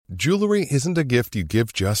Jewelry isn't a gift you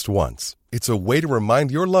give just once. It's a way to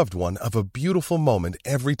remind your loved one of a beautiful moment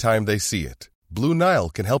every time they see it. Blue Nile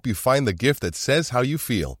can help you find the gift that says how you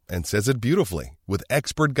feel and says it beautifully, with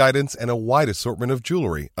expert guidance and a wide assortment of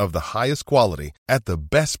jewelry of the highest quality at the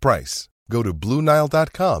best price. Go to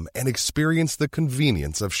BlueNile.com and experience the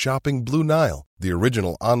convenience of shopping Blue Nile, the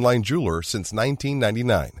original online jeweler since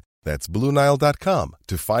 1999. That's BlueNile.com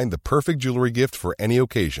to find the perfect jewelry gift for any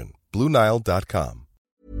occasion. BlueNile.com.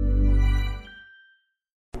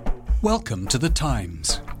 Welcome to The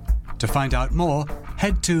Times. To find out more,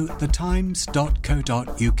 head to thetimes.co.uk.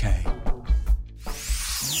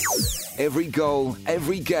 Every goal,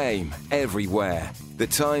 every game, everywhere. The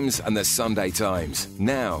Times and the Sunday Times,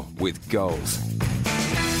 now with goals.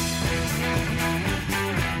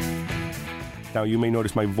 Now, you may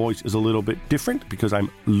notice my voice is a little bit different because I'm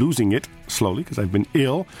losing it slowly because I've been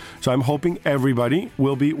ill. So I'm hoping everybody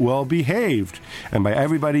will be well behaved. And by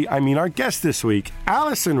everybody, I mean our guest this week,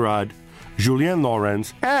 Alison Rudd, Julien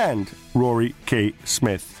Lawrence, and Rory K.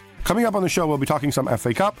 Smith. Coming up on the show, we'll be talking some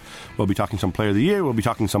FA Cup, we'll be talking some Player of the Year, we'll be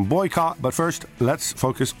talking some boycott. But first, let's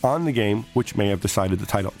focus on the game which may have decided the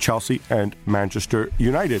title, Chelsea and Manchester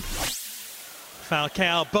United.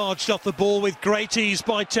 Falcao barged off the ball with great ease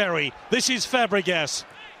by Terry. This is Fabregas.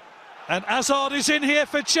 And Hazard is in here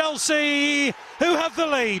for Chelsea, who have the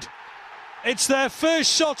lead. It's their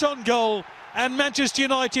first shot on goal, and Manchester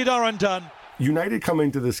United are undone. United come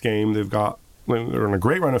into this game, they're in a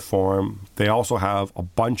great run of form. They also have a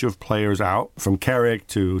bunch of players out, from Carrick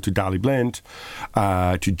to Daley Blind,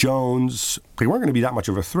 to Jones. They weren't going to be that much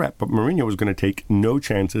of a threat, but Mourinho was going to take no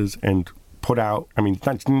chances and put out, he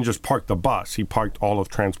didn't just park the bus, he parked all of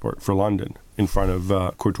transport for London in front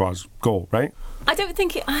of Courtois' goal, right? I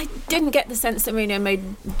didn't get the sense that Mourinho made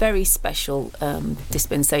very special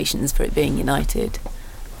dispensations for it being United.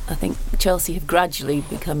 I think Chelsea have gradually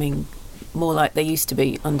becoming more like they used to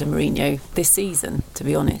be under Mourinho this season, to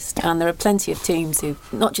be honest. And there are plenty of teams who,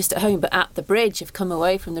 not just at home but at the Bridge, have come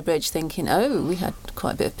away from the Bridge thinking, oh, we had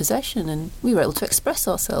quite a bit of possession and we were able to express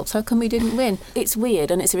ourselves. How come we didn't win? It's weird,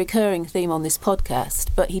 and it's a recurring theme on this podcast,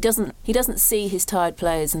 but he doesn't see his tired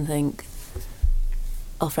players and think,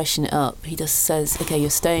 I'll freshen it up. He just says, OK, you're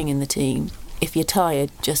staying in the team. If you're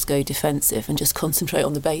tired, just go defensive and just concentrate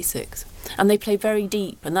on the basics. And they play very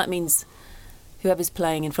deep, and that means whoever's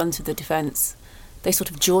playing in front of the defence, they sort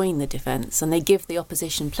of join the defence and they give the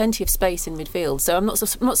opposition plenty of space in midfield. So I'm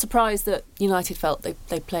not surprised that United felt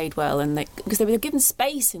they played well, and because they were given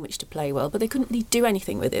space in which to play well, but they couldn't really do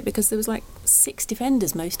anything with it because there was like 6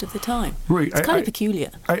 defenders most of the time. Right. It's kind of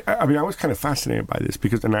peculiar. I was kind of fascinated by this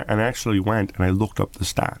because, and I actually went and I looked up the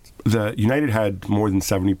stats. The United had more than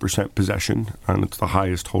 70% possession, and it's the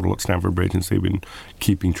highest total at Stamford Bridge since they've been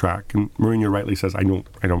keeping track. And Mourinho rightly says, I don't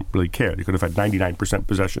really care. They could have had 99%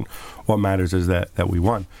 possession. What matters is that we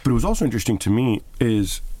won. But it was also interesting to me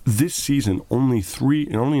is this season, only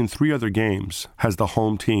in 3 other games has the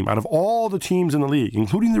home team, out of all the teams in the league,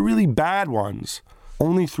 including the really bad ones,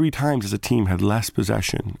 only 3 times has a team had less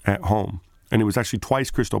possession at home. And it was actually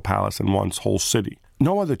twice Crystal Palace and once Hull City.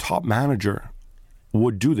 No other top manager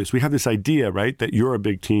would do this. We have this idea, right, that you're a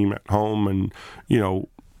big team at home and,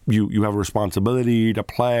 you have a responsibility to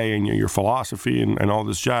play and your philosophy and all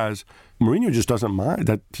this jazz. Mourinho just doesn't mind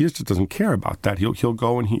that. He just doesn't care about that. He'll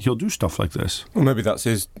go and he'll do stuff like this. Well, maybe that's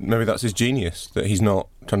his genius, that he's not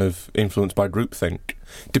kind of influenced by groupthink.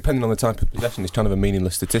 Depending on the type of possession, it's kind of a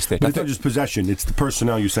meaningless statistic. But it's not just possession; it's the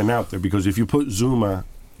personnel you send out there. Because if you put Zuma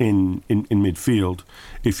in midfield,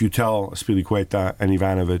 if you tell Azpilicueta and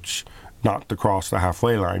Ivanovic not to cross the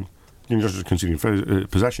halfway line, you're just conceding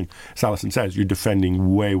possession. As Alison says, you're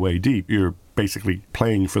defending way, way deep. You're basically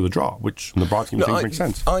playing for the draw, which in the broad scheme of things makes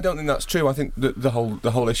sense. I don't think that's true. I think that the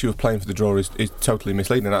whole issue of playing for the draw is totally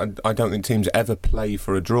misleading. I don't think teams ever play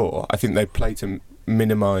for a draw. I think they play to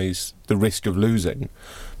minimise the risk of losing.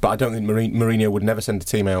 But I don't think Mourinho would never send a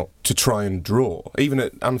team out to try and draw. Even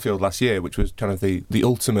at Anfield last year, which was kind of the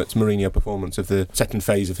ultimate Mourinho performance of the second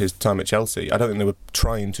phase of his time at Chelsea, I don't think they were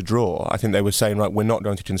trying to draw. I think they were saying, right, we're not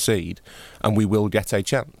going to concede and we will get a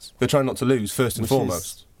chance. They're trying not to lose, first and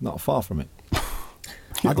foremost. Not far from it.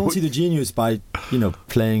 I don't see the genius by,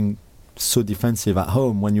 playing so defensive at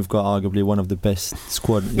home when you've got arguably one of the best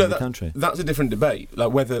squad in the country. That's a different debate.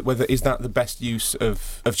 Like whether is that the best use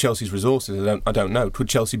of Chelsea's resources? I don't know. Could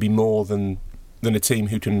Chelsea be more than a team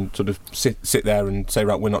who can sort of sit there and say,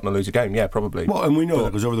 right, we're not going to lose a game? Yeah, probably. Well, and we know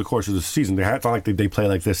that because over the course of the season, it's not like they play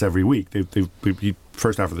like this every week.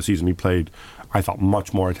 First half of the season, he played, I thought,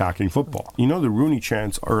 much more attacking football. The Rooney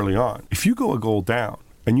chance early on. If you go a goal down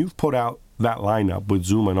and you've put out that lineup with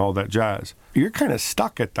Zuma and all that jazz, you're kind of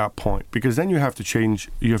stuck at that point, because then you have to change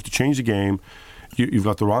the game. You've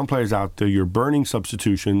got the wrong players out there. You're burning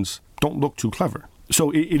substitutions. Don't look too clever.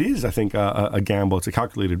 So it is, I think, a gamble. It's a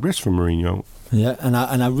calculated risk for Mourinho. Yeah, and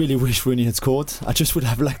I really wish Rooney had scored. I just would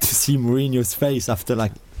have liked to see Mourinho's face after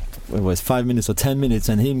like, it was 5 minutes or 10 minutes,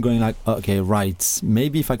 and him going like, okay, right,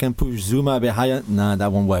 maybe if I can push Zuma a bit higher, nah,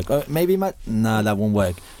 that won't work. Maybe nah, that won't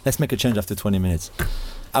work. Let's make a change after 20 minutes.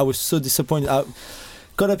 I was so disappointed. I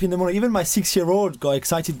got up in the morning. Even my 6-year-old got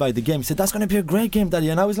excited by the game. He said, that's going to be a great game, Daddy.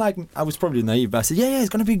 And I was like, I was probably naive, but I said, yeah, it's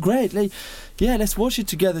going to be great. Like, yeah, let's watch it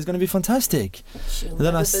together. It's going to be fantastic. She'll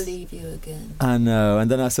never believe you again. I know.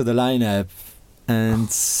 And then I saw the lineup. And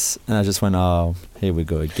I just went, oh, here we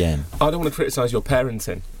go again. I don't want to criticise your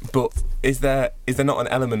parenting, but is there not an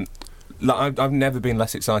element? Like I've never been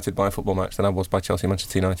less excited by a football match than I was by Chelsea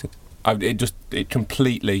Manchester United. It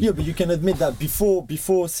completely. Yeah, but you can admit that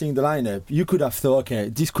before seeing the lineup, you could have thought, okay,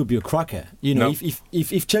 this could be a cracker. You know, no.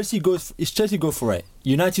 if Chelsea go for it,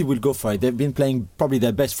 United will go for it. They've been playing probably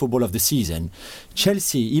their best football of the season.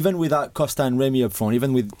 Chelsea, even without Costa and Remy up front,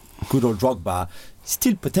 even with good old Drogba,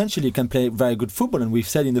 still potentially can play very good football. And we've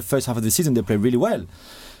said in the first half of the season they play really well.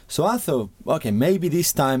 So I thought, okay, maybe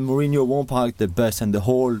this time Mourinho won't park the bus and the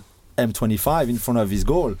whole M25 in front of his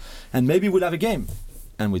goal, and maybe we'll have a game.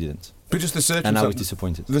 And we didn't. But just the circumstances. And I was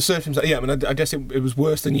disappointed. The circumstances. Yeah, I mean, I guess it was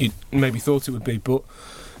worse than you maybe thought it would be. But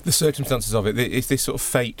the circumstances of it's this sort of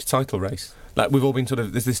fake title race. Like we've all been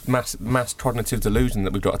there's this mass cognitive delusion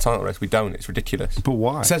that we've got a title race. We don't. It's ridiculous. But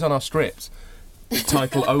why? It says on our script,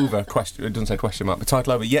 title over. Question. It doesn't say question mark. But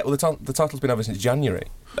title over. Yeah. Well, the title's been over since January.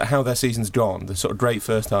 How their season's gone. The sort of great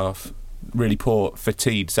first half, really poor,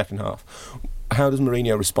 fatigued second half. How does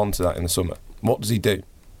Mourinho respond to that in the summer? What does he do?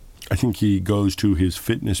 I think he goes to his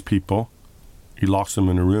fitness people, he locks them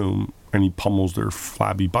in a room, and he pummels their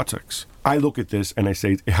flabby buttocks. I look at this and I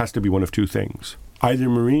say it has to be one of two things. Either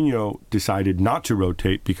Mourinho decided not to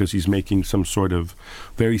rotate because he's making some sort of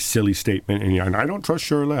very silly statement, and I don't trust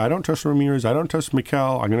Schürrle, I don't trust Ramirez, I don't trust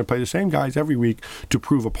Mikel, I'm going to play the same guys every week to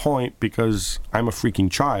prove a point because I'm a freaking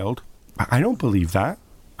child. I don't believe that.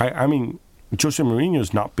 I mean, Jose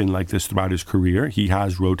Mourinho's not been like this throughout his career. He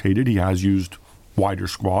has rotated, he has used wider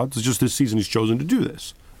squads. It's just this season he's chosen to do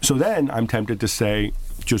this. So then I'm tempted to say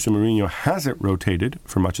Jose Mourinho hasn't rotated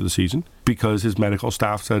for much of the season because his medical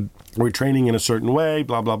staff said, we're training in a certain way,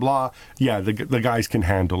 blah, blah, blah. Yeah, the guys can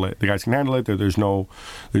handle it. The guys can handle it. There's no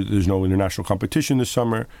international competition this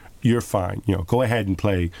summer. You're fine. You know, go ahead and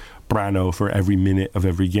play Brano for every minute of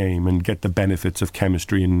every game and get the benefits of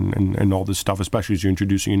chemistry and all this stuff, especially as you're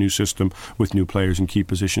introducing a new system with new players in key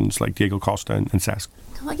positions like Diego Costa and Cesc.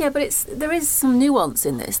 Oh, yeah, but there is some nuance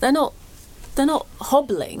in this. They're not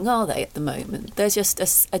hobbling, are they, at the moment? There's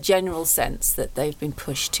just a general sense that they've been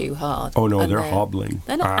pushed too hard. Oh, no, they're hobbling.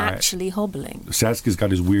 They're not actually hobbling. Cesc has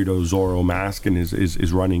got his weirdo Zorro mask and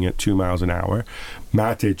is running at 2 miles an hour.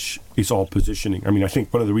 Matic is all positioning. I mean, I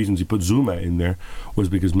think one of the reasons he put Zuma in there was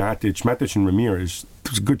because Matic and Ramirez,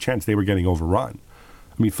 there's a good chance they were getting overrun.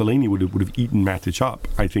 I mean, Fellaini would have eaten Matic up,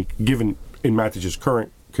 I think, given in Matic's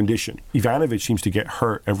current condition. Ivanovic seems to get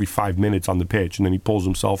hurt every 5 minutes on the pitch, and then he pulls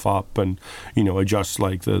himself up and, you know, adjusts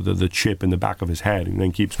like the chip in the back of his head and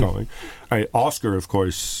then keeps going. Oscar, of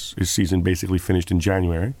course, his season basically finished in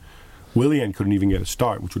January. Willian couldn't even get a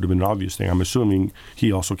start, which would have been an obvious thing. I'm assuming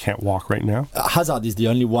he also can't walk right now. Hazard is the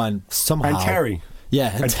only one somehow. And Terry.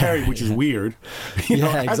 Yeah, and Terry, which is weird.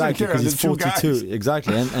 Yeah, exactly, because he's 42.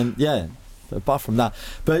 Exactly, and yeah, apart from that.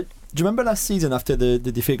 But do you remember last season after the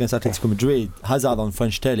defeat against Atletico Madrid, Hazard on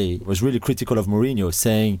French telly was really critical of Mourinho,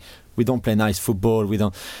 saying we don't play nice football, we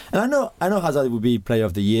don't. And I know Hazard would be Player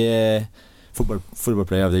of the Year, football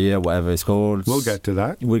Player of the Year, whatever it's called. We'll get to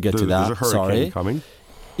that. We'll get to that. There's a hurricane coming.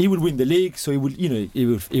 He will win the league, so he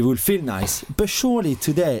will feel nice. But surely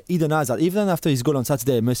today, Eden Hazard, even after his goal on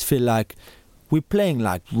Saturday, must feel like we're playing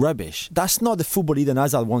like rubbish. That's not the football Eden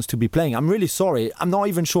Hazard wants to be playing. I'm really sorry. I'm not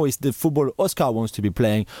even sure it's the football Oscar wants to be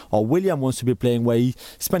playing or William wants to be playing, where he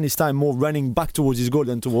spends his time more running back towards his goal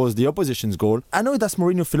than towards the opposition's goal. I know that's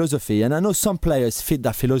Mourinho's philosophy, and I know some players fit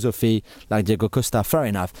that philosophy, like Diego Costa, fair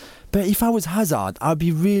enough. But if I was Hazard, I'd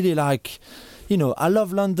be really like, you know, I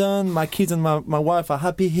love London, my kids and my wife are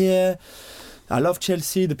happy here, I love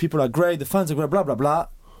Chelsea, the people are great, the fans are great, blah, blah, blah.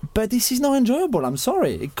 But this is not enjoyable. I'm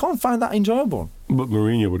sorry. I can't find that enjoyable. But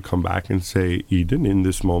Mourinho would come back and say, Eden, in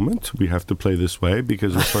this moment, we have to play this way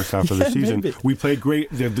because the first half of the season, we played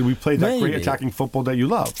great. We played that great attacking football that you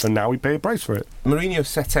love, and now we pay a price for it. Mourinho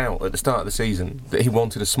set out at the start of the season that he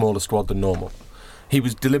wanted a smaller squad than normal. He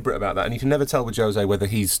was deliberate about that, and you can never tell with Jose whether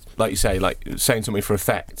he's, like you say, like saying something for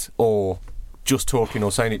effect or just talking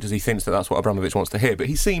or saying it because he thinks that that's what Abramovich wants to hear, but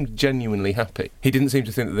he seemed genuinely happy. He didn't seem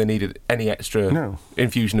to think that they needed any extra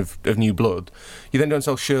infusion of new blood. You then go and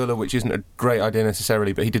sell Schürrle, which isn't a great idea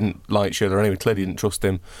necessarily, but he didn't like Schürrle anyway, clearly didn't trust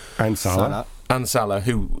him. And Salah. And Salah,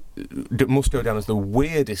 who must go down as the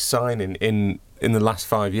weirdest signing in the last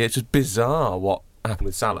 5 years. Just bizarre what happened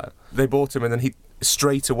with Salah. They bought him and then he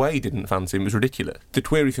straight away didn't fancy him. It was ridiculous. The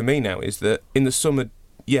query for me now is that in the summer,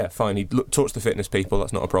 yeah, fine, he'd talk to the fitness people,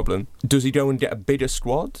 that's not a problem. Does he go and get a bigger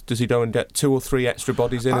squad? Does he go and get 2 or 3 extra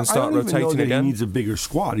bodies in and start rotating again? I don't even know that he needs a bigger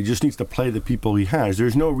squad. He just needs to play the people he has.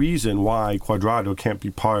 There's no reason why Cuadrado can't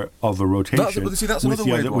be part of a rotation. That's another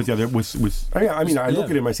weird one. I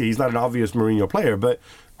look at him, I say he's not an obvious Mourinho player, but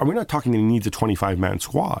we're not talking that he needs a 25-man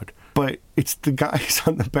squad. But it's the guys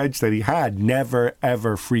on the bench that he had never,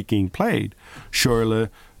 ever freaking played. Schürrle,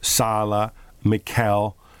 Salah,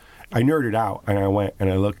 Mikel. I nerded out and I went and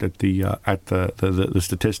I looked at the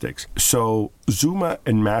statistics. So Zuma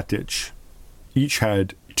and Matic each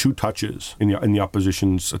had 2 touches in the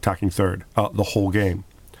opposition's attacking third the whole game.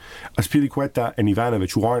 Azpilicueta and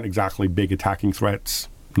Ivanovic, who aren't exactly big attacking threats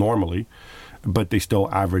normally, but they still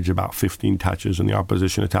average about 15 touches in the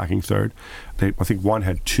opposition attacking third. I think one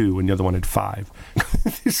had 2 and the other one had 5.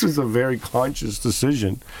 This was a very conscious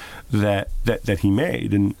decision that he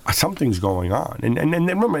made, and something's going on. And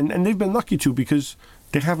remember, and they've been lucky too because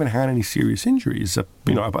they haven't had any serious injuries.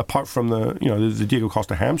 Apart from the Diego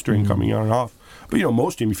Costa hamstring coming on and off. But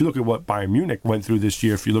most teams, if you look at what Bayern Munich went through this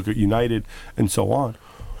year, if you look at United and so on.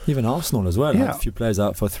 Even Arsenal as well, had a few players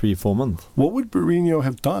out for 3-4 months. What would Mourinho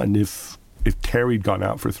have done if Terry'd gone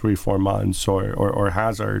out for 3-4 months or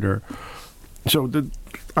Hazard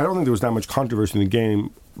I don't think there was that much controversy in the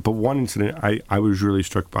game, but one incident I was really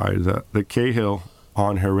struck by the Cahill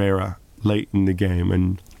on Herrera late in the game,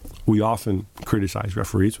 and we often criticize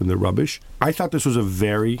referees when they're rubbish. I thought this was a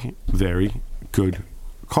very, very good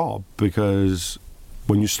call because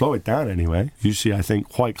when you slow it down anyway, you see, I think,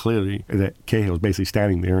 quite clearly that Cahill's basically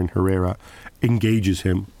standing there and Herrera engages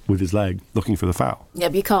him with his leg looking for the foul. Yeah,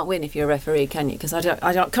 but you can't win if you're a referee, can you? Because I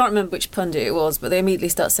can't remember which pundit it was, but they immediately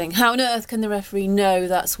start saying, how on earth can the referee know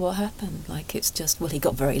that's what happened? Like, it's just, well, he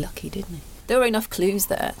got very lucky, didn't he? There were enough clues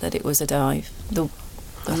there that it was a dive. The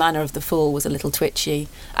manner of the fall was a little twitchy,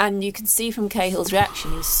 and you could see from Cahill's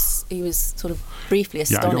reaction he was sort of briefly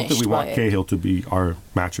astonished. I don't think we want Cahill to be our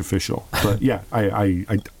match official, but yeah, I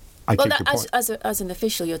take your point. As an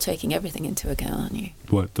official, you're taking everything into account, aren't you?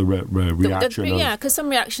 What, the reaction? Yeah, because some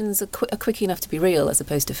reactions are quick enough to be real as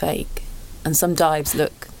opposed to fake, and some dives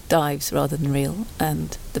look dives rather than real,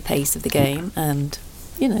 and the pace of the game, and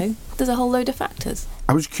there's a whole load of factors.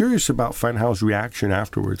 I was curious about Van Gaal's reaction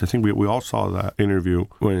afterwards. I think we all saw that interview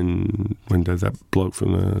when that bloke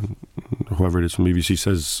from whoever it is from BBC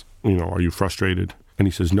says, are you frustrated? And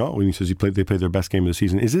he says no, and he says they played their best game of the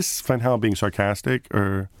season. Is this Van Gaal being sarcastic,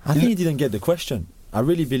 or? I think he didn't get the question. I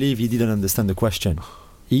really believe he didn't understand the question.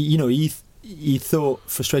 He thought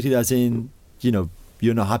frustrated as in,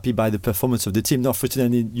 you're not happy by the performance of the team, not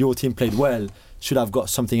frustrated in your team played well, should have got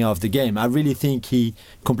something out of the game. I really think he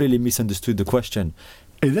completely misunderstood the question.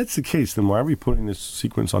 If that's the case, then why are we putting this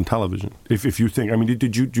sequence on television? If you think,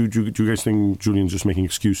 did you guys think Julian's just making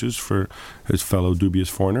excuses for his fellow dubious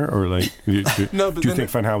foreigner, or do you think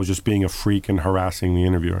Van Gaal was just being a freak and harassing the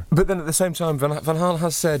interviewer? But then at the same time, Van Gaal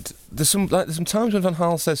has said there's some times when Van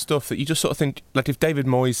Gaal says stuff that you just sort of think, like if David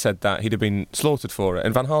Moyes said that, he'd have been slaughtered for it.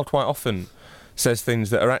 And Van Gaal quite often says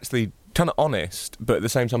things that are actually kind of honest, but at the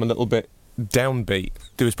same time a little bit downbeat.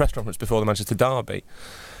 Do his press conference before the Manchester derby.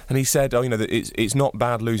 And he said, that it's not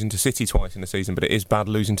bad losing to City twice in the season, but it is bad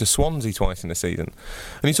losing to Swansea twice in the season.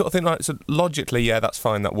 And you sort of think, so logically, yeah, that's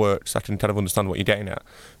fine, that works. I can kind of understand what you're getting at.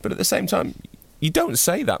 But at the same time, you don't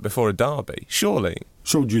say that before a derby, surely.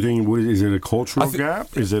 So do you think, is it a cultural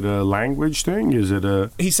gap? Is it a language thing? Is it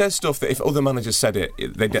a... He says stuff that if other managers said it,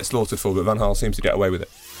 they'd get slaughtered for, but Van Gaal seems to get away with it.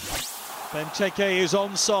 Benteke is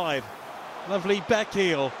onside. Lovely back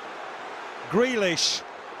heel. Grealish.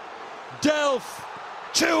 Delph.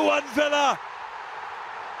 2-1 Villa.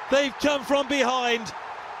 They've come from behind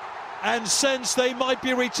and sense they might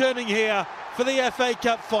be returning here for the FA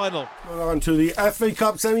Cup final. On to the FA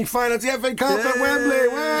Cup semi-final. It's the FA Cup at Wembley.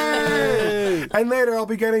 Way! And later I'll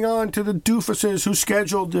be getting on to the doofuses who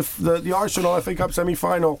scheduled the Arsenal FA Cup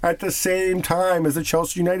semi-final at the same time as the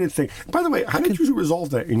Chelsea United thing. By the way, how did you resolve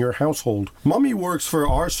that in your household? Mummy works for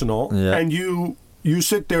Arsenal, and you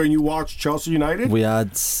sit there and you watch Chelsea United? We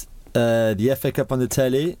had... the FA Cup on the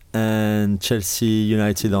telly and Chelsea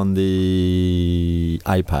United on the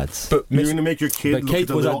iPads. But you're going to make your kid look at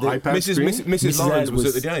the little iPad screen? Mrs. Lawrence was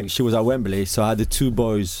at the game. She was at Wembley, so I had the two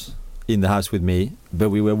boys in the house with me, but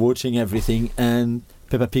we were watching everything, and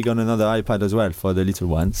Peppa Pig on another iPad as well for the little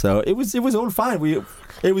one. So it was all fine.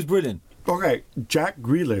 It was brilliant. Okay, Jack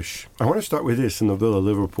Grealish. I want to start with this in the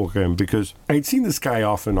Villa-Liverpool game because I'd seen this guy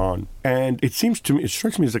off and on, and it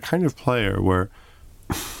strikes me as the kind of player where,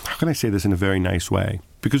 how can I say this in a very nice way?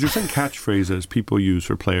 Because there's some catchphrases people use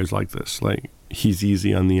for players like this, like, he's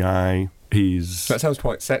easy on the eye, that sounds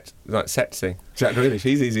quite sexy. Jack Grealish,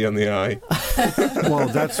 he's easy on the eye. Well,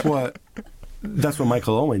 that's what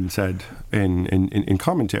Michael Owen said in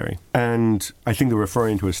commentary. And I think they're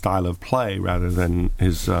referring to his style of play rather than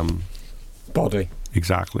his... body.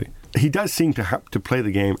 Exactly. He does seem to have to play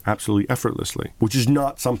the game absolutely effortlessly, which is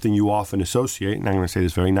not something you often associate, and I'm going to say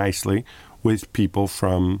this very nicely, with people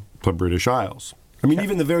from the British Isles. I mean,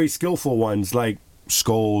 even the very skillful ones like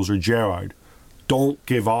Scholes or Gerrard don't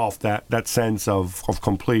give off that sense of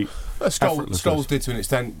complete effortlessness. Scholes did to an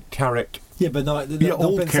extent. Carrick. Yeah, but not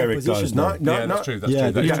old Carrick does. Not that's true. That's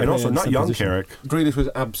true. And also not young Carrick. Grealish was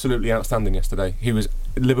absolutely outstanding yesterday.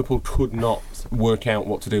 Liverpool could not work out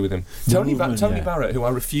what to do with him. Tony Barrett, who I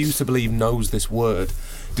refuse to believe knows this word,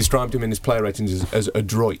 described him in his player ratings as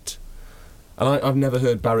adroit. And I've never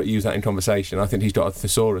heard Barrett use that in conversation. I think he's got a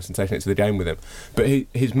thesaurus and taken it to the game with him. But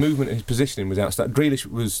his movement and his positioning was outstanding. Grealish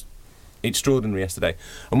was extraordinary yesterday.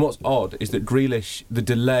 And what's odd is that Grealish, the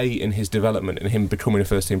delay in his development and him becoming a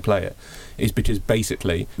first-team player is because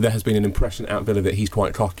basically there has been an impression out of Villa that he's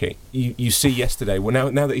quite cocky. You see yesterday,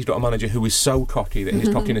 well, now that he's got a manager who is so cocky that his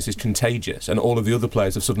cockiness is contagious and all of the other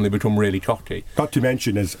players have suddenly become really cocky. Not to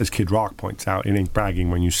mention, as Kid Rock points out, it ain't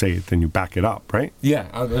bragging when you say it, then you back it up, right? Yeah,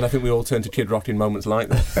 and I think we all turn to Kid Rock in moments like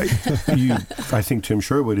that. I think Tim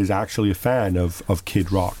Sherwood is actually a fan of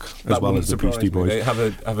Kid Rock as well as the Beastie Boys. They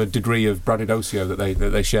have a degree of braggadocio that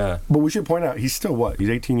they share. But we should point out, he's still what? He's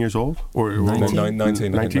 18 years old? Or 19.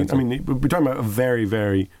 19. I mean, we're talking about a very,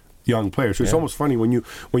 very young player. So it's almost funny when you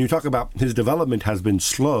talk about his development has been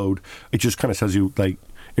slowed, it just kind of says you, like,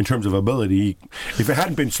 in terms of ability, if it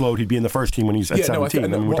hadn't been slowed, he'd be in the first team when he's at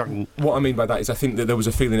 17. What I mean by that is I think that there was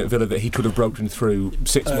a feeling at Villa that he could have broken through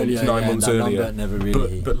 6 months, 9 months earlier. Lambert never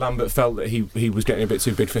really... But Lambert felt that he was getting a bit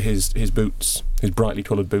too big for his boots, his brightly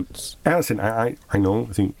coloured boots. Alison, I know,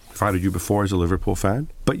 I think I've had you before as a Liverpool fan,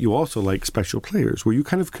 but you also like special players. Were you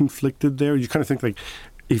kind of conflicted there? You kind of think, like,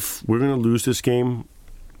 if we're going to lose this game,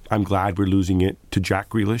 I'm glad we're losing it to Jack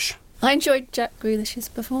Grealish? I enjoyed Jack Grealish's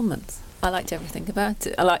performance. I liked everything about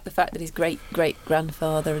it. I liked the fact that his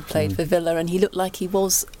great-great-grandfather had played for Villa, and he looked like he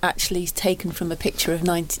was actually taken from a picture of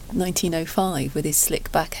 1905 with his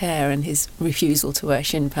slick back hair and his refusal to wear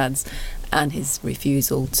shin pads and his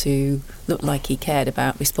refusal to look like he cared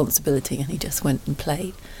about responsibility, and he just went and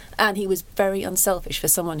played. And he was very unselfish for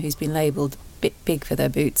someone who's been labelled a bit big for their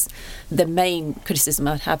boots. The main criticism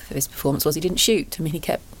I'd have for his performance was he didn't shoot. I mean, he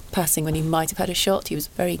kept passing when he might have had a shot. He was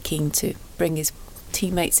very keen to bring his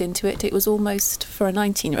teammates into it. It was almost, for a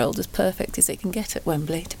 19-year-old, as perfect as it can get at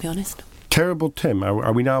Wembley, to be honest. Terrible Tim.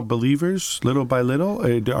 Are we now believers, little by little?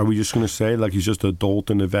 Are we just going to say, like, he's just a dolt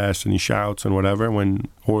in the vest and he shouts and whatever,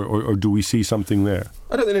 or do we see something there?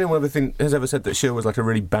 I don't think anyone has ever said that Sherwood was like a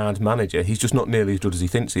really bad manager. He's just not nearly as good as he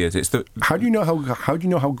thinks he is. It's the how do you know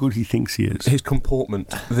how good he thinks he is? His comportment,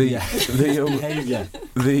 behaviour,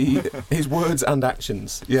 his words and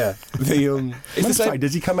actions. Yeah, it's the same.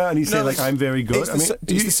 Does he come out and say like, I'm very good?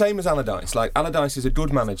 It's the same as Allardyce. Like, Allardyce is a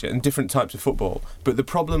good manager in different types of football, but the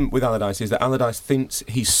problem with Allardyce is that Allardyce thinks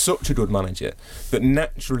he's such a good manager that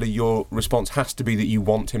naturally your response has to be that you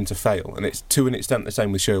want him to fail, and it's to an extent the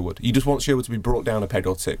same with Sherwood. You just want Sherwood to be brought down a peg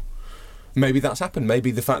or two. Maybe that's happened. Maybe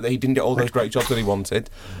the fact that he didn't get all those great jobs that he wanted,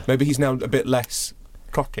 maybe he's now a bit less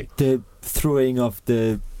cocky. The throwing of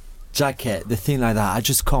the jacket, the thing like that, I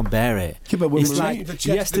just can't bear it. Yeah, but it's like the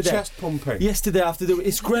chest pumping. Yesterday after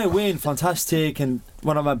it's great win, fantastic, and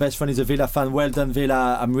one of my best friends is a Villa fan. Well done,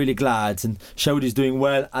 Villa. I'm really glad. And Sherwood is doing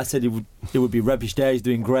well. I said it would be rubbish there. He's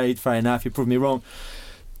doing great. Fair enough. He proved me wrong.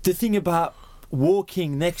 The thing about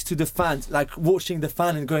walking next to the fans, like watching the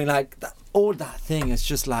fan and going like that, all that thing is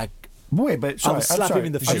just like. Boy, but sorry, I'm slapping him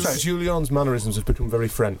in the face. Julian's mannerisms have become very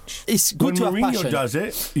French. It's good when to Mourinho have passion. Does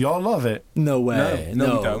it, y'all love it. No way.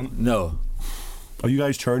 No, we don't. No. Are you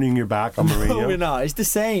guys turning your back on Mourinho? No, we're not. It's the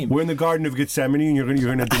same. We're in the Garden of Gethsemane and you're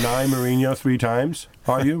going to deny Mourinho 3 times?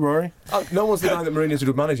 Are you, Rory? No one's denying that Mourinho's a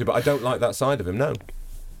good manager, but I don't like that side of him, no.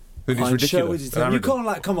 It's ridiculous. You can't,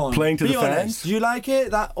 like, come on. Playing to be the honest. fans? Do you like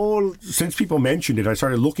it? That all. Since people mentioned it, I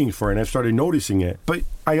started looking for it and I started noticing it. But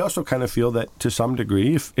I also kind of feel that to some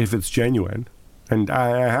degree, if it's genuine, and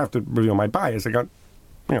I have to reveal my bias,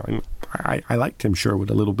 I liked Tim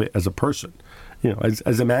Sherwood a little bit as a person. You know,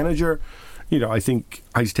 as a manager, you know, I think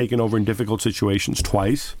he's taken over in difficult situations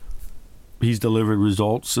twice. he's delivered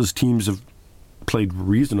results as teams have played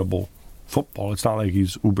reasonable football. It's not like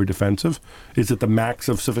he's uber defensive. Is it the max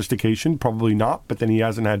of sophistication? Probably not. But then he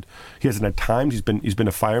hasn't had times. He's been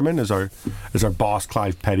a fireman, as our boss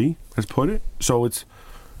Clive Petty has put it. So it's,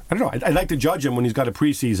 I don't know. I'd like to judge him when he's got a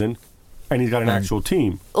preseason and he's got an actual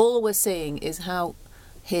team. All we're seeing is how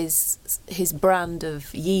his brand of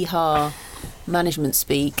yeehaw management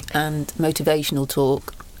speak and motivational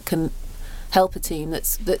talk can help a team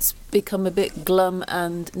that's become a bit glum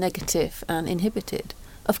and negative and inhibited.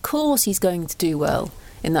 Of course he's going to do well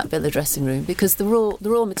in that Villa dressing room because the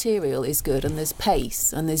raw material is good and there's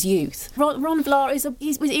pace and there's youth. Ron Vlaar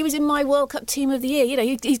he was in my World Cup Team of the Year. You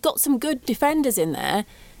know, he's got some good defenders in there.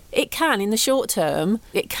 It can, in the short term,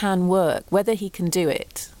 it can work. Whether he can do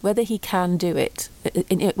it, whether he's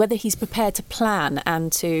prepared to plan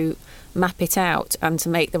and to map it out and to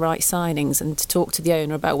make the right signings and to talk to the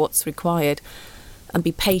owner about what's required and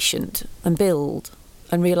be patient and build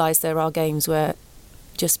and realise there are games where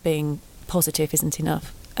just being positive isn't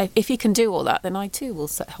enough. If he can do all that, then I too will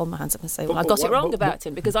hold my hands up and say, well, I got it wrong about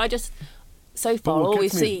him because I just... So far, all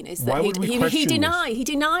we've seen is that he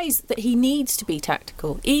denies that he needs to be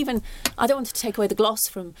tactical. Even, I don't want to take away the gloss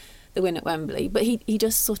from the win at Wembley, but he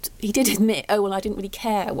just he did admit, oh, well, I didn't really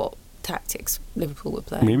care what tactics Liverpool were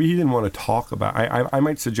playing. Maybe he didn't want to talk about... I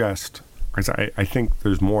might suggest, I think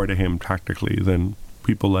there's more to him tactically than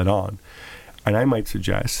people let on. And I might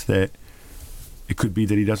suggest that it could be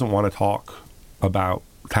that he doesn't want to talk about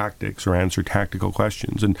tactics or answer tactical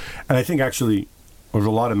questions. And I think actually... There's a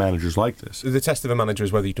lot of managers like this. The test of a manager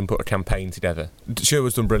is whether you can put a campaign together.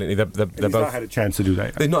 Sherwood's done brilliantly. They're both not had a chance to do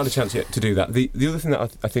that. They've not had a chance yet to do that. The other thing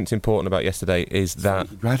that I think is important about yesterday is that...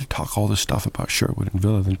 You'd rather talk all this stuff about Sherwood and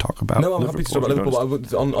Villa than talk about Liverpool. No, I'm happy to talk about Liverpool,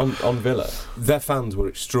 but on Villa, their fans were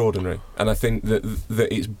extraordinary. And I think that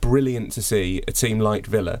it's brilliant to see a team like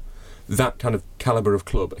Villa, that kind of calibre of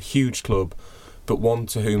club, a huge club, but one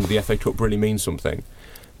to whom the FA Cup really means something,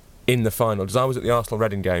 in the final. Because I was at the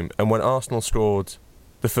Arsenal-Reading game, and when Arsenal scored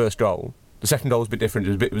the first goal, the second goal was a bit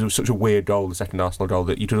different. It was such a weird goal, the second Arsenal goal,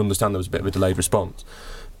 that you could understand there was a bit of a delayed response.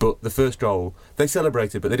 But the first goal, they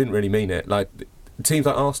celebrated, but they didn't really mean it. Like teams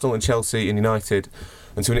like Arsenal and Chelsea and United,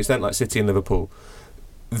 and to an extent like City and Liverpool,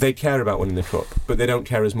 they care about winning the cup, but they don't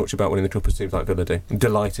care as much about winning the cup as teams like Villa do. I'm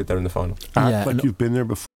delighted they're in the final. You've been there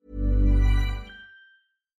before.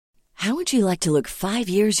 How would you like to look 5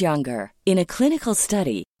 years younger? In a clinical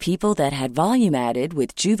study, people that had volume added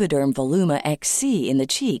with Juvederm Voluma XC in the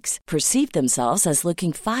cheeks perceived themselves as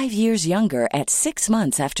looking 5 years younger at 6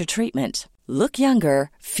 months after treatment. Look younger,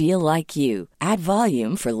 feel like you. Add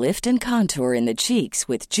volume for lift and contour in the cheeks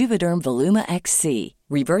with Juvederm Voluma XC.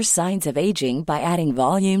 Reverse signs of aging by adding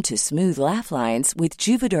volume to smooth laugh lines with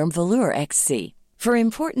Juvederm Volure XC. For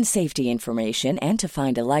important safety information and to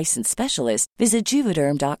find a licensed specialist, visit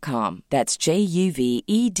Juvederm.com. That's JUVEDERM.com.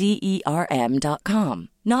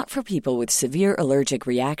 Not for people with severe allergic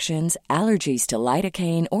reactions, allergies to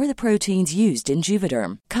lidocaine, or the proteins used in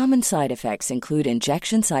Juvederm. Common side effects include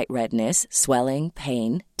injection site redness, swelling,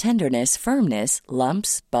 pain, tenderness, firmness,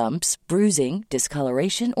 lumps, bumps, bruising,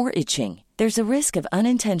 discoloration, or itching. There's a risk of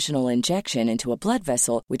unintentional injection into a blood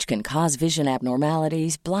vessel, which can cause vision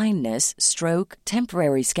abnormalities, blindness, stroke,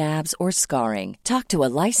 temporary scabs, or scarring. Talk to a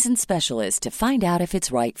licensed specialist to find out if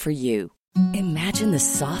it's right for you. Imagine the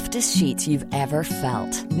softest sheets you've ever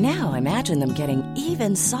felt. Now imagine them getting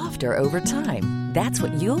even softer over time. That's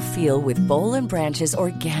what you'll feel with Boll & Branch's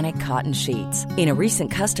organic cotton sheets. In a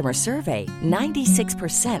recent customer survey,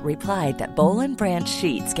 96% replied that Boll & Branch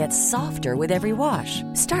sheets get softer with every wash.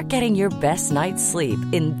 Start getting your best night's sleep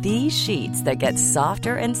in these sheets that get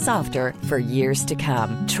softer and softer for years to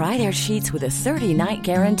come. Try their sheets with a 30-night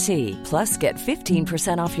guarantee. Plus, get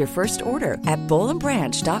 15% off your first order at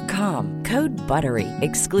bollandbranch.com. Code BUTTERY.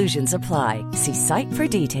 Exclusions apply. See site for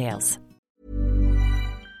details.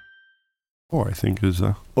 I think is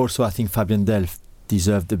also, I think Fabian Delph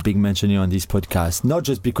deserved a big mention here on this podcast, not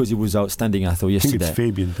just because he was outstanding, I thought, yesterday. I think it's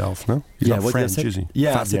Fabian Delph, no? He's not French, is he?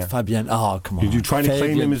 Yeah, Fabian. I said Fabian. Oh, come on. Did you try to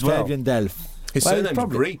claim him as well? Fabian Delph. His surname's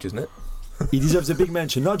Greek, isn't it? He deserves a big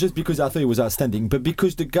mention, not just because I thought he was outstanding, but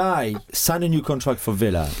because the guy signed a new contract for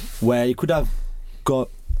Villa, where he could have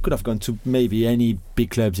gone to maybe any big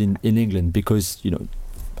clubs in England, because, you know,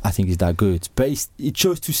 I think he's that good. But he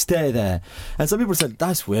chose to stay there. And some people said,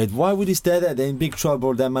 that's weird. Why would he stay there? They're in big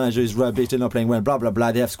trouble. Their manager is rubbish. They're not playing well, blah, blah,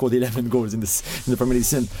 blah. They have scored 11 goals in the Premier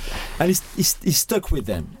League. And he's stuck with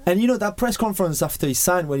them. And, you know, that press conference after he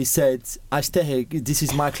signed, when he said, I stay here, this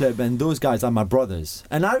is my club, and those guys are my brothers.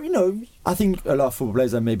 And, I think a lot of football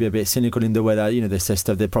players are maybe a bit cynical in the way that, they say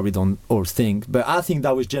stuff they probably don't all think. But I think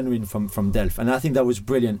that was genuine from Delph, and I think that was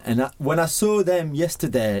brilliant. And when I saw them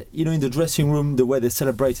yesterday, in the dressing room, the way they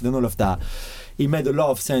celebrated and all of that, it made a lot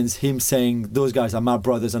of sense, him saying, those guys are my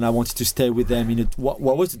brothers and I wanted to stay with them in what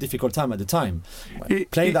was a difficult time at the time.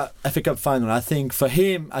 Playing that FA Cup final, I think for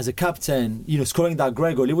him as a captain, scoring that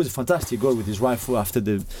great goal, it was a fantastic goal with his right foot after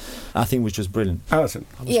I think it was just brilliant. Alison.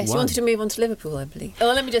 Yes, he wanted to move on to Liverpool, I believe.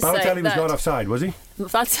 Well, let me just say Balotelli was not offside, was he?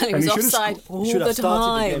 Balotelli was offside all the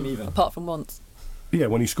time, apart from once. Yeah,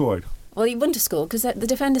 when he scored. Well, he wouldn't have scored because the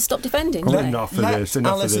defenders stopped defending. Enough of this.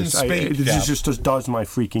 This just does my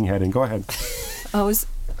freaking head in. Go ahead. I was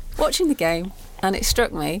watching the game and it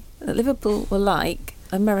struck me that Liverpool were like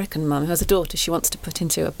an American mum who has a daughter she wants to put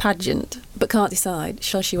into a pageant but can't decide,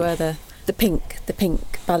 shall she wear the pink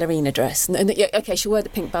ballerina dress? Okay, she'll wear the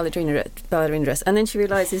pink ballerina dress, and then she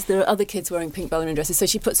realises there are other kids wearing pink ballerina dresses, so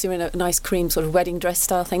she puts her in a nice cream sort of wedding dress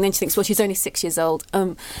style thing. Then she thinks, well, she's only 6 years old.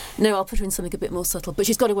 No, I'll put her in something a bit more subtle, but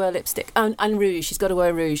she's got to wear lipstick and rouge. She's got to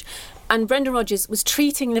wear rouge. And Brendan Rodgers was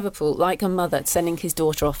treating Liverpool like a mother, sending his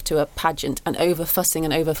daughter off to a pageant and over-fussing.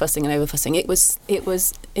 It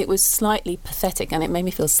was slightly pathetic, and it made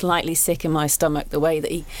me feel slightly sick in my stomach, the way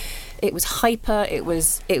that it was hyper, it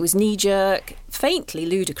was knee-jerk, faintly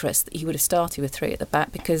ludicrous that he would have started with 3 at the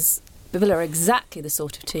back, because Villa are exactly the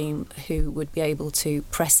sort of team who would be able to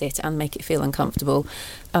press it and make it feel uncomfortable,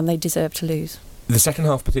 and they deserve to lose. The second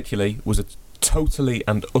half particularly was a totally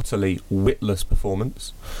and utterly witless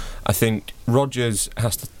performance. I think Rodgers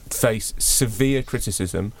has to face severe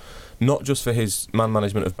criticism, not just for his man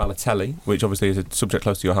management of Balotelli, which obviously is a subject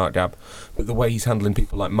close to your heart, Gab, but the way he's handling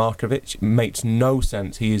people like Markovic makes no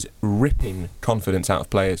sense. He is ripping confidence out of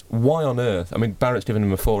players. Why on earth? I mean, Barrett's given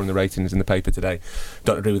him a 4 in the ratings in the paper today.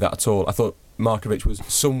 Don't agree with that at all. I thought Markovic was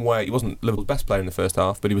some way, he wasn't Liverpool's best player in the first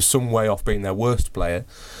half, but he was some way off being their worst player.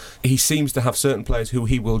 He seems to have certain players who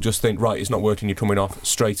he will just think, right, it's not working, you're coming off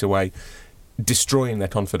straight away, destroying their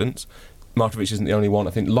confidence. Markovic isn't the only one.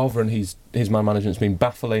 I think Lovren, his man management's been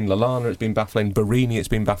baffling. Lallana, it's been baffling. Barini, it's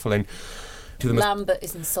been baffling. Lambert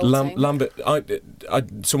is insulting. Lambert,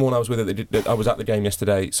 someone I was with, I was at the game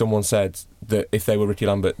yesterday, someone said that if they were Ricky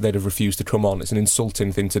Lambert, they'd have refused to come on. It's an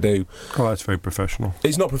insulting thing to do. Oh, that's very professional.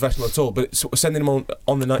 It's not professional at all, but it's sending him on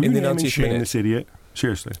in the 90th minute. This idiot?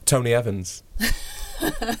 Seriously. Tony Evans.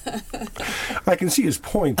 I can see his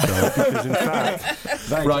point, though, because in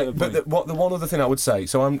fact... Right, but the one other thing I would say,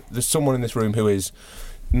 so there's someone in this room who is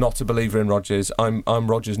not a believer in Rodgers. I'm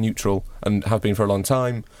Rodgers neutral and have been for a long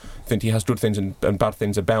time. I think he has good things and bad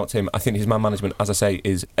things about him. I think his man management, as I say,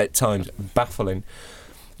 is at times baffling.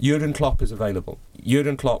 Jurgen Klopp is available.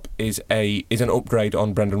 Jurgen Klopp is an upgrade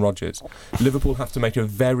on Brendan Rodgers. Liverpool have to make a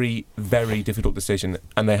very, very difficult decision,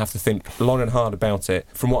 and they have to think long and hard about it.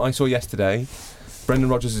 From what I saw yesterday, Brendan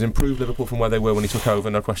Rodgers has improved Liverpool from where they were when he took over,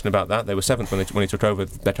 no question about that. They were 7th when he took over.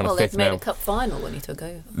 They're kind of 5th now. Well, they've made a cup final when he took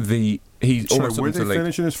over. Where did they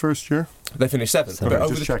finish in his first year? They finished 7th. But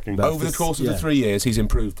over the course of the 3 years, he's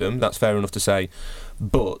improved them. That's fair enough to say.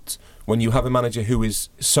 But when you have a manager who is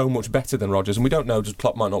so much better than Rodgers, and we don't know, just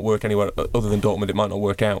Klopp might not work anywhere other than Dortmund, it might not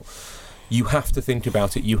work out. You have to think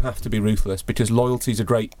about it. You have to be ruthless, because loyalty is a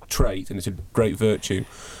great trait and it's a great virtue,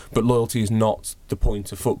 but loyalty is not the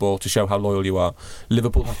point of football to show how loyal you are.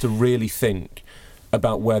 Liverpool have to really think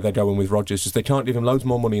about where they're going with Rodgers, because they can't give him loads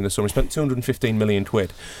more money in the summer. He spent 215 million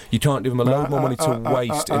quid. You can't give him a load more money to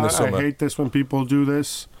waste in the summer. I hate this when people do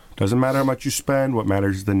this. Doesn't matter how much you spend. What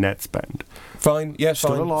matters is the net spend. Fine, yeah,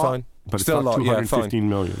 still fine. But still it's not 215 yeah,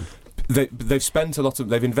 million. They've spent a lot of.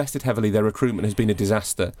 They've invested heavily. Their recruitment has been a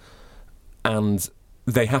disaster, and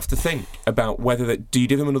they have to think about whether do you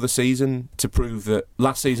give him another season to prove that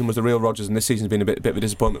last season was the real Rodgers and this season's been a bit of a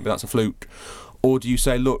disappointment, but that's a fluke, or do you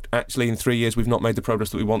say, look, actually in 3 years we've not made the progress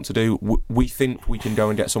that we want to do. We think we can go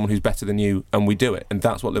and get someone who's better than you, and we do it, and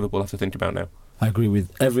that's what Liverpool have to think about now. I agree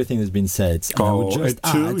with everything that's been said. And I would just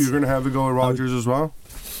at 2, you're going to have a go at Rodgers as well?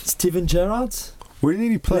 Steven Gerrard? Where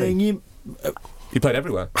did he play? He played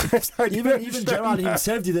everywhere. even Gerrard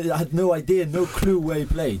himself had no idea, no clue where he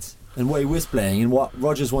played and where he was playing and what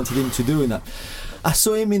Rodgers wanted him to do in that. I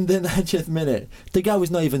saw him in the 90th minute. The guy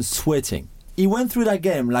was not even sweating. He went through that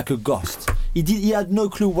game like a ghost. He had no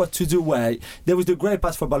clue what to do where. There was the great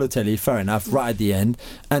pass for Balotelli, fair enough, right at the end,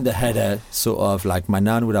 and the header, sort of like my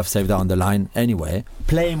nan would have saved that on the line anyway.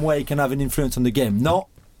 Play him where he can have an influence on the game. Not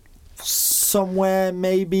somewhere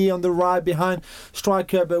maybe on the right behind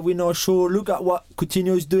striker, but we're not sure. Look at what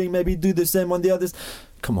Coutinho is doing, maybe do the same on the others.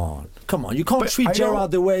 Come on. You can't treat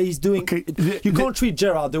Gerrard the way he's doing. You can't treat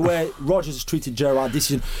Gerrard the way Rodgers has treated Gerrard this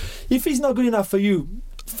season. If he's not good enough for you,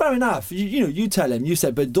 fair enough. You tell him. You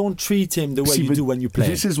said, but don't treat him the way you do when you play.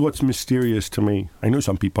 This is what's mysterious to me. I know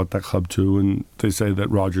some people at that club too, and they say that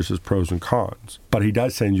Rodgers has pros and cons. But he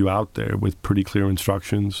does send you out there with pretty clear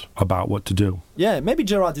instructions about what to do. Yeah, maybe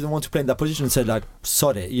Gerrard didn't want to play in that position and said, like,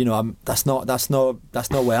 sorry, that's not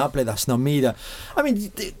where I play. That's not me. I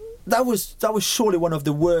mean, that was surely one of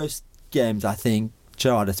the worst games I think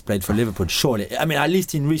Gerrard has played for Liverpool. Surely, I mean, at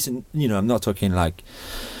least in recent. I'm not talking like.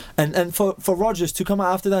 And for Rodgers to come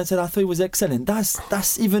out after that and say, I thought he was excellent,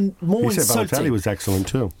 that's even more insulting. He said Balotelli was excellent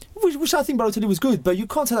too. Which I think Balotelli was good, but you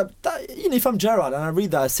can't say that. If I'm Gerrard and I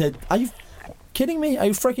read that, I said, are you kidding me? Are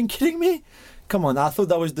you freaking kidding me? Come on, I thought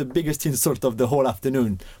that was the biggest insult of the whole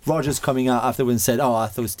afternoon. Rodgers coming out afterwards and said, I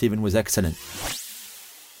thought Steven was excellent.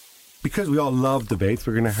 Because we all love debates,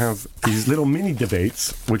 we're going to have these little mini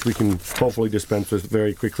debates, which we can hopefully dispense with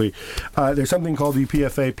very quickly. There's something called the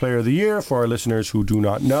PFA Player of the Year for our listeners who do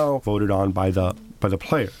not know, voted on by the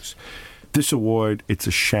players. This award, it's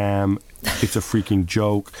a sham. It's a freaking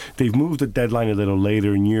joke. They've moved the deadline a little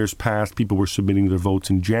later. In years past, people were submitting their votes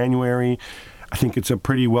in January. I think it's a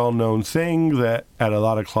pretty well-known thing that at a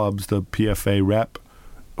lot of clubs, the PFA rep,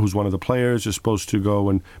 who's one of the players, is supposed to go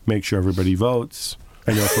and make sure everybody votes.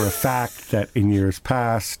 I know for a fact that in years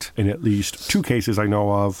past, in at least 2 cases I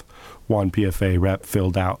know of, one PFA rep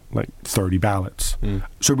filled out like 30 ballots.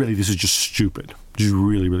 So really, this is just stupid. Just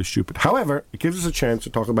really, really stupid. However, it gives us a chance to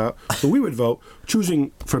talk about who we would vote,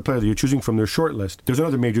 choosing for a player of the year, choosing from their shortlist. There's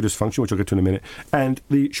another major dysfunction, which I'll get to in a minute. And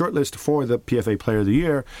the shortlist for the PFA Player of the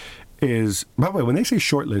Year is, by the way, when they say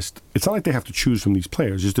shortlist, it's not like they have to choose from these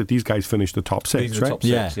players, just that these guys finish the top 6, right? Top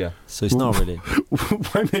six, yeah. So it's not really.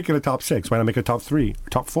 Why make it a top 6? Why not make it a top 3, or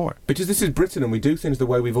top 4? Because this is Britain and we do things the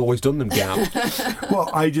way we've always done them, Gal. Well,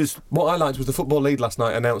 what I liked was the Football League last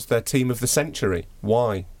night announced their team of the century.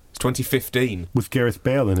 Why? It's 2015. With Gareth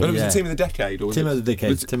Bale in it. It was the team of the decade. Or was team it? of the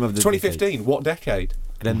decade. Team of the 2015. decade. What decade?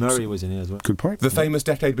 Glenn Murray was in here as well. Good point. The famous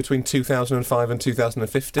decade between 2005 and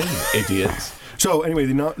 2015. Idiots. So anyway,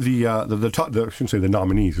 the top, I shouldn't say the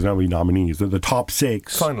nominees, because not really nominees. The top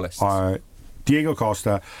 6 finalists are Diego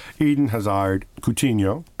Costa, Eden Hazard,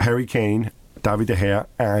 Coutinho, Harry Kane, David De Gea,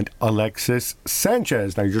 and Alexis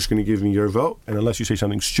Sanchez. Now you're just going to give me your vote, and unless you say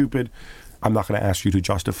something stupid, I'm not going to ask you to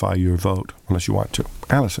justify your vote unless you want to.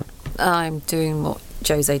 Alison. I'm doing what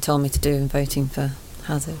Jose told me to do and voting for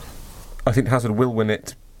Hazard. I think Hazard will win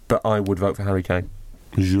it, but I would vote for Harry Kane.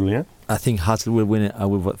 Julien? I think Hazard will win it. I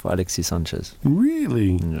will vote for Alexis Sanchez.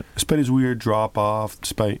 Really? Yeah. Despite his weird drop-off,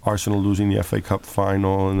 despite Arsenal losing the FA Cup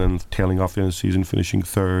final and then tailing off the end of the season, finishing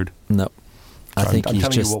 3rd. No. I think I'm he's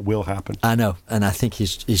telling just, you what will happen. I know, and I think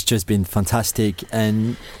he's just been fantastic.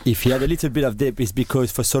 And if he had a little bit of dip, it's because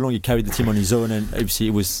for so long he carried the team on his own, and obviously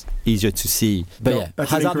it was easier to see. But no,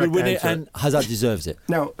 Hazard will win answer. it, and Hazard deserves it.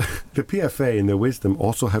 Now, the PFA, in their wisdom,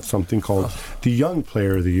 also have something called the Young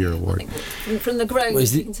Player of the Year award. From the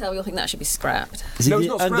groans, you can tell we all think that should be scrapped. No, it's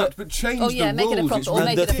not scrapped, but change the rules. Make it a proper, or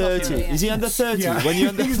make Under it a proper, 30. yeah. Is he under 30? Yeah. When you're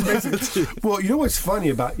under 30. Well, you know what's funny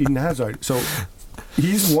about Eden Hazard? So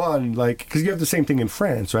he's won, because you have the same thing in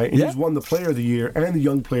France, right? And he's won the Player of the Year and the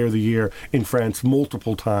Young Player of the Year in France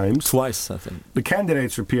multiple times. Twice, I think. The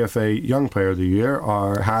candidates for PFA Young Player of the Year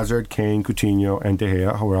are Hazard, Kane, Coutinho, and De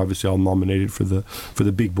Gea, who are obviously all nominated for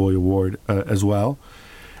the Big Boy Award as well.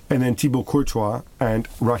 And then Thibaut Courtois and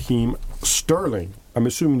Raheem Sterling. I'm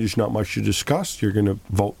assuming there's not much to discuss. You're going to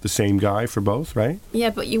vote the same guy for both, right? Yeah,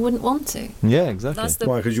 but you wouldn't want to. Yeah, exactly.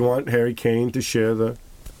 Why? Because you want Harry Kane to share the...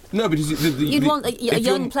 No, because you'd want a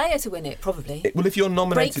young player to win it, probably. Well, if you're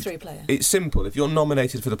nominated, breakthrough player. It's simple. If you're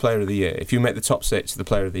nominated for the Player of the Year, if you make the top 6 for the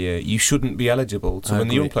Player of the Year, you shouldn't be eligible to win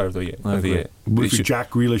the Young Player of the Year. But if you're Jack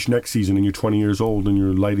Grealish next season and you're 20 years old and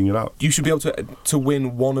you're lighting it up, you should be able to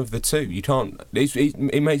win one of the two. You can't.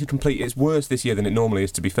 It makes it complete. It's worse this year than it normally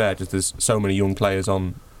is. To be fair, just there's so many young players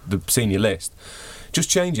on the senior list. Just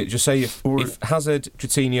change it. Just say if Hazard,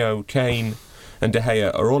 Coutinho, Kane, and De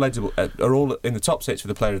Gea are all eligible, are all in the top 6 for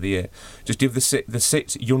the Player of the Year. Just give the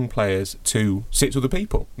 6 young players to 6 other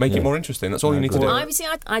people. Make it more interesting. That's all you need to do.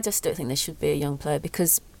 I just don't think there should be a young player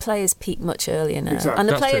because players peak much earlier now, exactly. and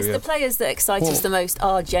the players that excite us the most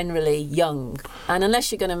are generally young. And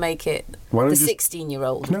unless you're going to make it the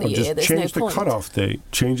 16-year-old of the year, there's no point. Change the cutoff date.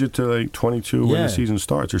 Change it to like 22 when the season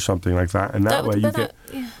starts or something like that, and that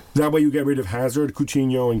way you get rid of Hazard,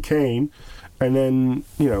 Coutinho, and Kane, and then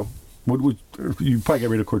Would you probably get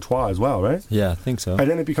rid of Courtois as well, right? Yeah, I think so. And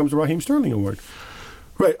then it becomes the Raheem Sterling Award.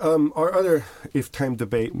 Right. Our other if-time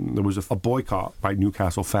debate, there was a boycott by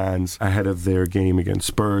Newcastle fans ahead of their game against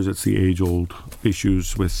Spurs. It's the age-old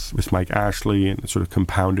issues with Mike Ashley, and it's sort of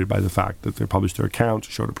compounded by the fact that they published their accounts,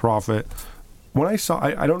 showed a profit. when I saw,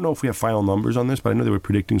 I don't know if we have final numbers on this, but I know they were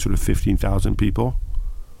predicting sort of 15,000 people.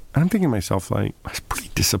 And I'm thinking to myself, like, that's pretty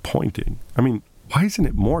disappointing. I mean, why isn't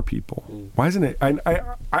it more people? Why isn't it?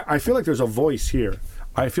 I feel like there's a voice here.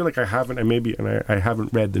 I feel like I haven't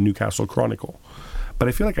read the Newcastle Chronicle, but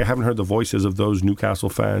I feel like I haven't heard the voices of those Newcastle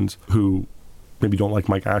fans who maybe don't like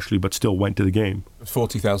Mike Ashley but still went to the game.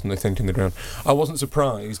 40,000, I think, in the ground. I wasn't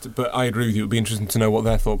surprised, but I agree with you. It would be interesting to know what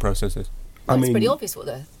their thought process is. Well, it's pretty obvious what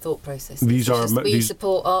their thought process is.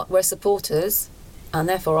 We're supporters, and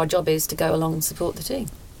therefore our job is to go along and support the team,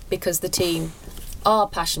 because the team, our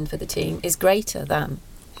passion for the team is greater than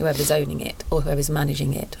whoever's owning it or whoever's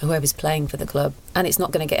managing it or whoever's playing for the club. And it's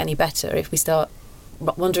not going to get any better if we start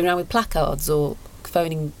wandering around with placards or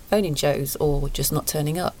phoning shows or just not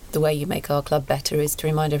turning up. The way you make our club better is to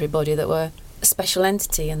remind everybody that we're a special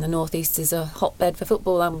entity and the North East is a hotbed for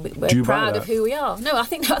football, and we're proud of who we are. No, I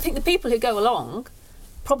think the people who go along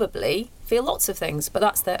probably feel lots of things, but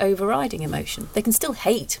that's their overriding emotion. They can still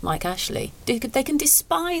hate Mike Ashley. They can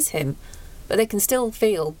despise him, but they can still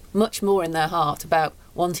feel much more in their heart about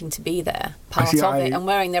wanting to be there, part of it, and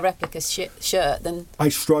wearing their replica shirt than... I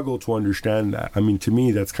struggle to understand that. I mean, to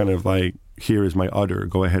me, that's kind of like, here is my udder,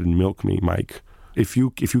 go ahead and milk me, Mike. If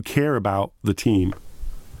you care about the team,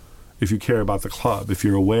 if you care about the club, if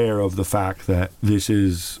you're aware of the fact that this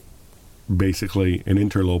is basically an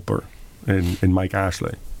interloper in Mike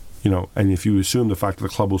Ashley, and if you assume the fact that the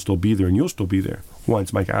club will still be there and you'll still be there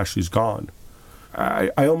once Mike Ashley's gone, I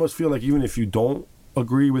almost feel like even if you don't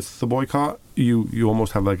agree with the boycott, you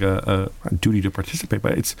almost have like a duty to participate,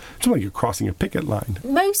 but it's like you're crossing a picket line.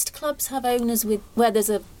 Most clubs have owners where there's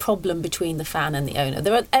a problem between the fan and the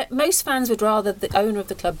owner. Most fans would rather the owner of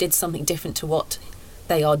the club did something different to what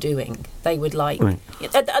they are doing. They would like... Right.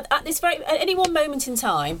 At any one moment in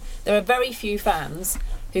time, there are very few fans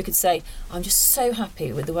who could say, I'm just so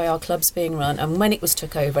happy with the way our club's being run and when it was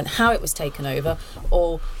took over and how it was taken over,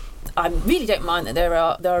 or I really don't mind that there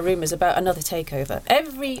are rumours about another takeover.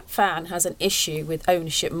 Every fan has an issue with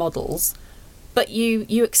ownership models, but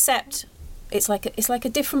you accept it's like a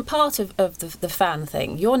different part of the fan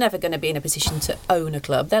thing. You're never going to be in a position to own a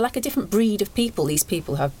club. They're like a different breed of people. These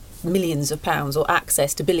people have millions of pounds or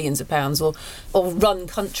access to billions of pounds or run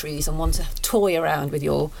countries and want to toy around with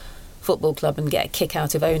your football club and get a kick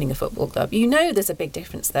out of owning a football club. There's a big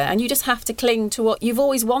difference there, and you just have to cling to what you've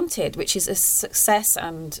always wanted, which is a success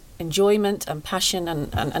and enjoyment and passion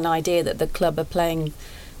and an idea that the club are playing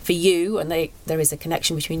for you, and there is a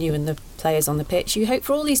connection between you and the players on the pitch. You hope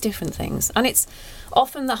for all these different things, and it's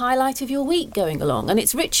often the highlight of your week going along, and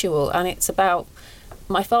it's ritual, and it's about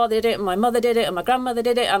my father did it and my mother did it and my grandmother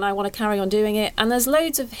did it and I want to carry on doing it. And there's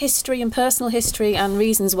loads of history and personal history and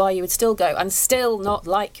reasons why you would still go and still not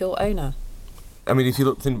like your owner. I mean, if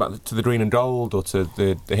you think back to the green and gold or to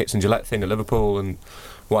the Hits and Gillette thing at Liverpool and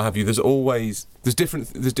what have you, there's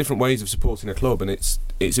different ways of supporting a club, and it's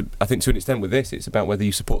I think to an extent with this, it's about whether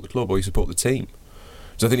you support the club or you support the team.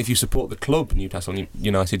 So I think if you support the club, Newcastle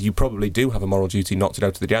United, you probably do have a moral duty not to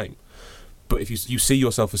go to the game. But if you see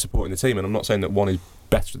yourself as supporting the team, and I'm not saying that one is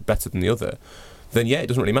better than the other, then yeah, it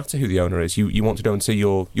doesn't really matter who the owner is. You want to go and see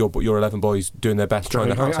your 11 boys doing their best, trying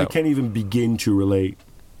their hearts out. I can't even begin to relate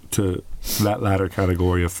to that latter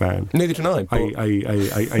category of fan. Neither can I.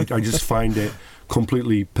 I just find it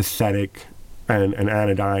completely pathetic and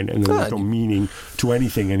anodyne, and there's no meaning to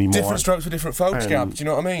anything anymore. Different strokes for different folks, Gab. Do you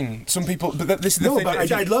know what I mean? Some people, but this is the thing. No, but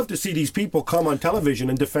I'd love to see these people come on television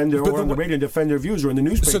and defend their, or on the radio and defend their views, or in the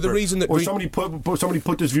newspaper. So the reason that somebody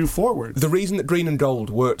put this view forward. The reason that green and gold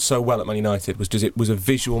worked so well at Man United was because it was a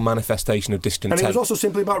visual manifestation of discontent. And it was also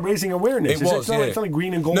simply about raising awareness. It's not like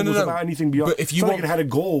green and gold was about anything beyond. But if you like it had a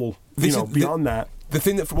goal, beyond that.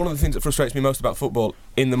 One of the things that frustrates me most about football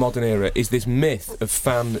in the modern era is this myth of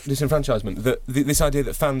fan disenfranchisement. This idea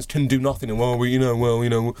that fans can do nothing and if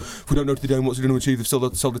we don't go to the game, what's it going to achieve? They've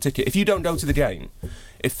sold the ticket. If you don't go to the game,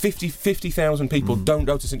 if 50,000 people don't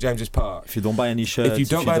go to St James's Park, if you don't buy any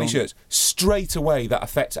shirts, straight away that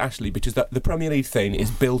affects Ashley, because the Premier League thing is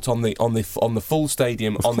built on the full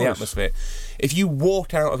stadium, on the atmosphere. If you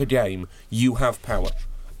walk out of a game, you have power.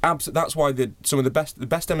 That's why some of the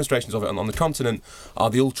best demonstrations of it on the continent are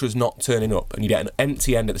the ultras not turning up, and you get an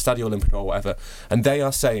empty end at the Stadio Olimpico or whatever, and they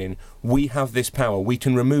are saying, we have this power, we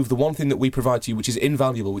can remove the one thing that we provide to you, which is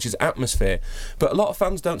invaluable, which is atmosphere. But a lot of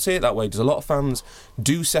fans don't see it that way, because a lot of fans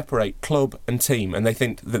do separate club and team, and they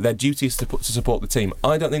think that their duty is to support the team.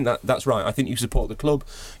 I don't think that's right. I think you support the club,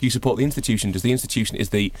 you support the institution, because the institution is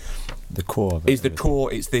the core of it. Is the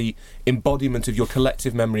core, it's the embodiment of your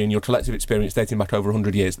collective memory and your collective experience dating back over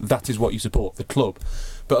 100 years. That is what you support, the club.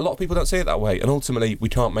 But a lot of people don't see it that way, and ultimately we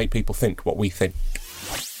can't make people think what we think.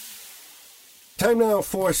 Time now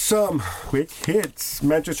for some quick hits.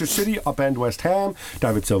 Manchester City upend West Ham.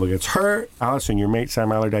 David Silva gets hurt. Alisson, your mate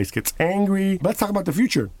Sam Allardyce, gets angry. Let's talk about the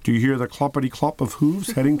future. Do you hear the cloppity-clop of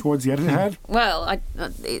hooves heading towards the Etihad? Well,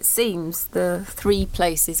 it seems the three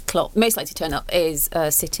places Klopp most likely to turn up is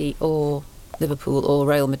City or Liverpool or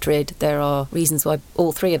Real Madrid. There are reasons why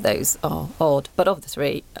all three of those are odd, but of the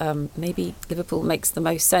three, maybe Liverpool makes the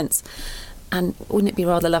most sense. And wouldn't it be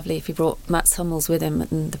rather lovely if he brought Mats Hummels with him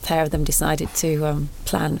and the pair of them decided to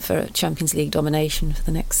plan for a Champions League domination for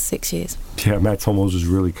the next 6 years? Yeah, Mats Hummels is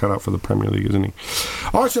really cut out for the Premier League, isn't he?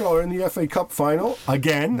 Arsenal are in the FA Cup final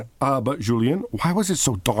again, but Julian, why was it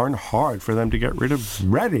so darn hard for them to get rid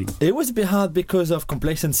of Reading? It was a bit hard because of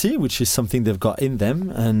complacency, which is something they've got in them,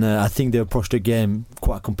 and I think they approached the game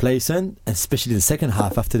quite complacent, especially the second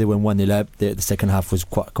half. After they went 1-0 up, the second half was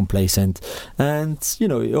quite complacent, and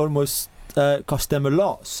it almost cost them a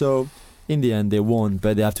lot. So in the end they won,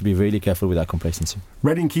 but they have to be really careful with that complacency.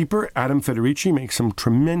 Reading keeper Adam Federici makes some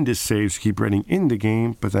tremendous saves to keep Reading in the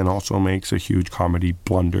game, but then also makes a huge comedy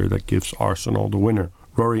blunder that gives Arsenal the winner.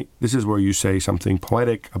 Rory, this is where you say something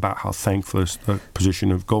poetic about how thankless the position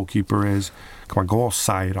of goalkeeper is. Come on, go all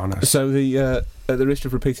sigh it on us. So at the risk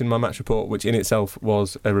of repeating my match report, which in itself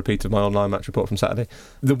was a repeat of my online match report from Saturday,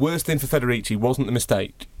 the worst thing for Federici wasn't the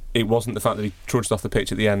mistake. It wasn't the fact that he trudged off the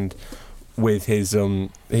pitch at the end with his hand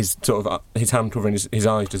covering his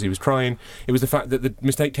eyes as he was crying. It was the fact that the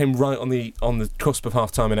mistake came right on the cusp of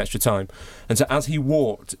half time and extra time, and so as he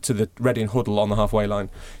walked to the Reading huddle on the halfway line,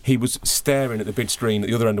 he was staring at the big screen at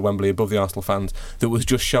the other end of Wembley above the Arsenal fans that was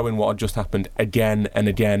just showing what had just happened again and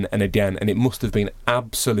again and again, and it must have been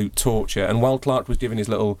absolute torture. And while Clark was giving his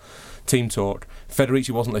little team talk,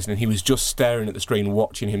 Federici wasn't listening. He was just staring at the screen,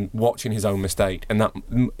 watching his own mistake, and that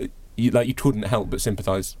you couldn't help but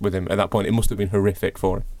sympathise with him at that point. It must have been horrific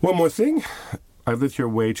for him. One more thing. I've lived here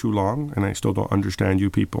way too long, and I still don't understand you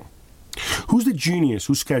people. Who's the genius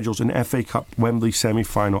who schedules an FA Cup Wembley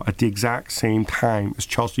semi-final at the exact same time as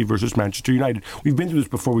Chelsea versus Manchester United? We've been through this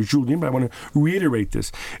before with Julian, but I want to reiterate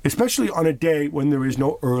this, especially on a day when there is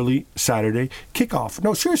no early Saturday kickoff.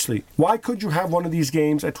 No, seriously, why could you have one of these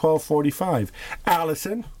games at 12:45?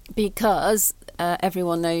 Alison? Because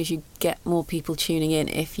everyone knows you get more people tuning in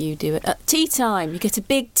if you do it at tea time. You get a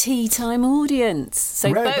big tea time audience. So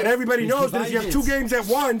right, but everybody knows that if you have two games at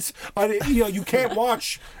once, you can't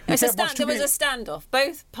watch. There was a standoff.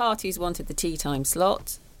 Both parties wanted the tea time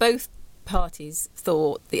slot. Both parties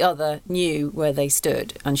thought the other knew where they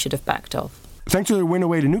stood and should have backed off. Thanks to their win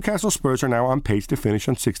away, the Newcastle Spurs are now on pace to finish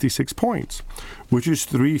on 66 points, which is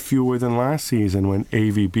 3 fewer than last season when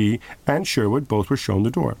AVB and Sherwood both were shown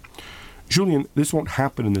the door. Julian, this won't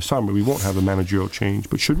happen in the summer. We won't have a managerial change,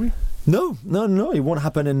 but should we? No, it won't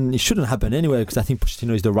happen, and it shouldn't happen anyway, because I think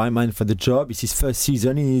Pochettino is the right man for the job. It's his first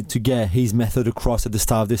season. He needed to get his method across at the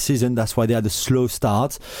start of the season. That's why they had a slow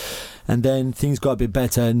start, and then things got a bit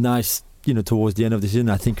better and nice, towards the end of the season.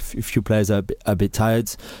 I think a few players are a bit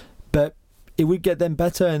tired, but it will get them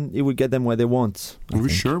better and it will get them where they want. It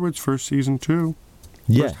was Sherwood's first season too.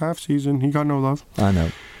 Yeah. First half season, he got no love. I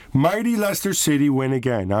know. Mighty Leicester City win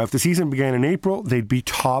again. Now, if the season began in April, they'd be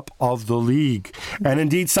top of the league. And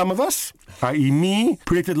indeed, some of us, i.e. me,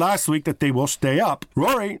 predicted last week that they will stay up.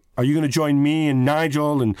 Rory, are you going to join me and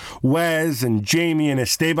Nigel and Wes and Jamie and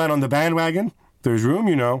Esteban on the bandwagon? There's room,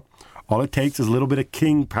 All it takes is a little bit of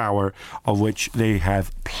king power, of which they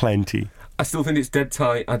have plenty. I still think it's dead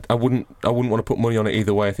tight. I wouldn't want to put money on it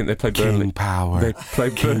either way. I think they play Burnley. King power. They play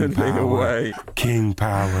Burnley away. King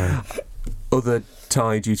power. Other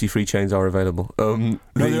Thai duty-free chains are available. No,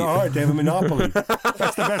 they are. They have a monopoly.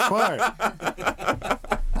 That's the best part.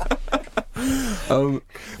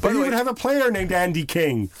 But you would have a player named Andy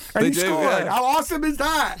King, and he scored. Yeah. How awesome is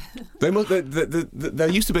that? There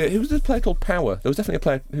used to be. Who was this player called Power? There was definitely a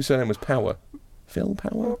player whose surname was Power. Phil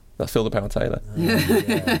Power? That's Phil the Power Taylor.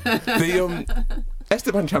 The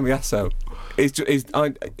Esteban Cambiasso is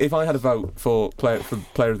if I had a vote for player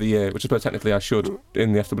of the year, which I suppose technically I should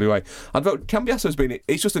in the FWA, I'd vote Cambiasso's been.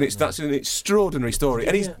 It's just that's an extraordinary story,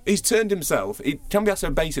 and he's turned himself.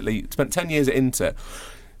 Cambiasso basically spent 10 years at Inter,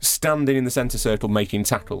 standing in the centre circle making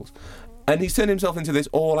tackles. And he's turned himself into this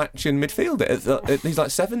all-action midfielder. He's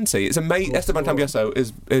like 70. It's amazing. Esteban Cambiasso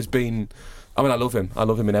has been. I mean, I love him. I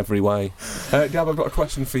love him in every way. Gab, I've got a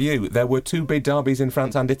question for you. There were 2 big derbies in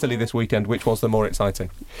France and Italy this weekend. Which was the more exciting?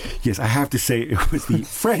 Yes, I have to say it was the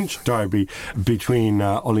French derby between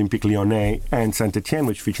Olympique Lyonnais and Saint-Etienne,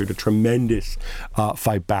 which featured a tremendous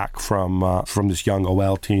fight back from this young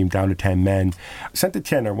OL team down to 10 men.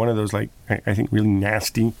 Saint-Etienne are one of those, I think, really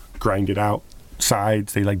nasty, grind it out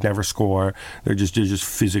sides. They like never score. They're just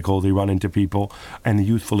physical. They run into people, and the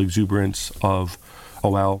youthful exuberance of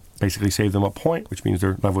OL basically saved them a point, which means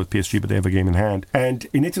they're level with PSG, but they have a game in hand. And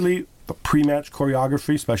in Italy, the pre-match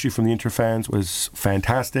choreography, especially from the Inter fans, was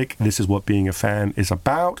fantastic. This is what being a fan is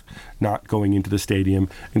about, not going into the stadium,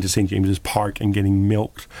 into St. James's Park and getting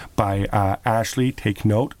milked by Ashley. Take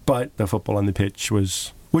note. But the football on the pitch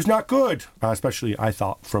was not good, especially, I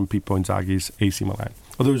thought, from Pippo Inzaghi's AC Milan.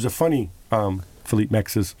 Although there was a funny Philippe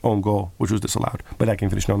Mex's own goal, which was disallowed, but that game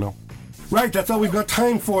finished 0-0. Right, that's all we've got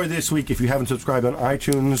time for this week. If you haven't subscribed on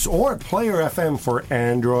iTunes or Player FM for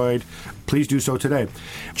Android, please do so today.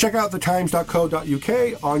 Check out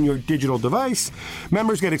thetimes.co.uk on your digital device.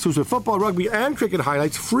 Members get exclusive football, rugby, and cricket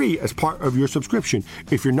highlights free as part of your subscription.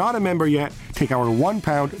 If you're not a member yet, take our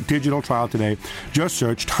 £1 digital trial today. Just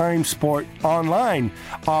search Times Sport online.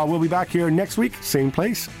 We'll be back here next week, same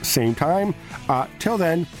place, same time. Till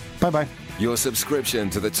then, bye-bye. Your subscription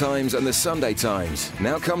to The Times and The Sunday Times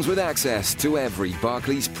now comes with access to every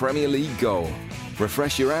Barclays Premier League goal.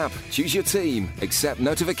 Refresh your app, choose your team, accept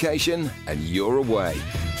notification, and you're away.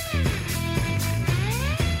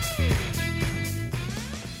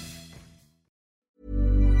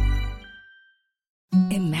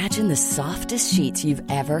 Imagine the softest sheets you've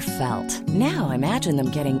ever felt. Now imagine them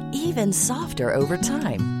getting even softer over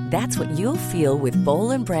time. That's what you'll feel with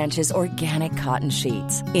Boll & Branch's organic cotton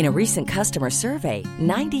sheets. In a recent customer survey,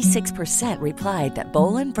 96% replied that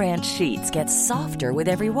Boll & Branch sheets get softer with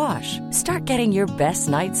every wash. Start getting your best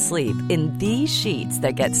night's sleep in these sheets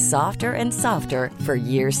that get softer and softer for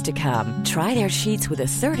years to come. Try their sheets with a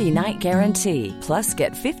 30-night guarantee. Plus,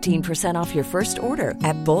 get 15% off your first order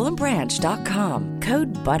at bollandbranch.com.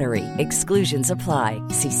 Code BUTTERY. Exclusions apply.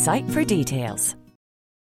 See site for details.